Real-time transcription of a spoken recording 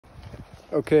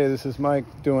Okay, this is Mike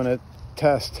doing a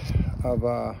test of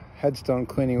headstone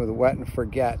cleaning with wet and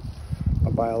forget,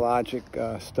 a biologic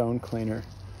stone cleaner.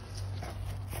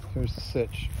 Here's the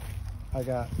sitch. I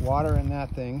got water in that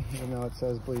thing, even though it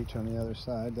says bleach on the other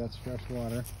side. That's fresh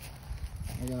water.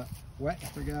 I got wet and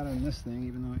forget on this thing,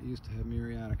 even though it used to have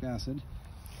muriatic acid.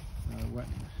 Wet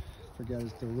and forget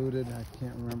is diluted. I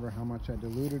can't remember how much I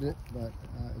diluted it, but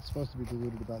it's supposed to be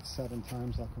diluted about 7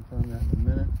 times. I'll confirm that in a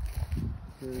minute.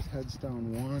 Here's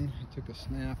headstone 1. I took a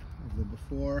snap of the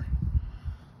before,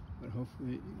 but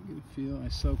hopefully you get a feel. I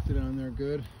soaked it on there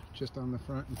good, just on the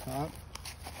front and top,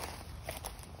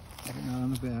 but not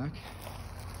on the back.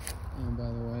 And by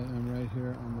the way, I'm right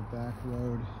here on the back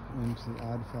road into the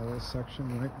Oddfellows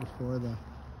section, right before the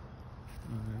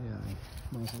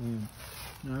mausoleum.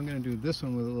 Now I'm going to do this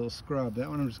one with a little scrub. That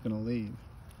one I'm just going to leave.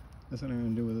 This one I'm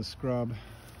going to do with a scrub.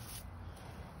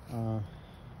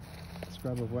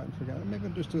 Scrub of wet and forget. Maybe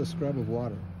I'll just do a scrub of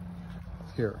water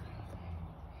here.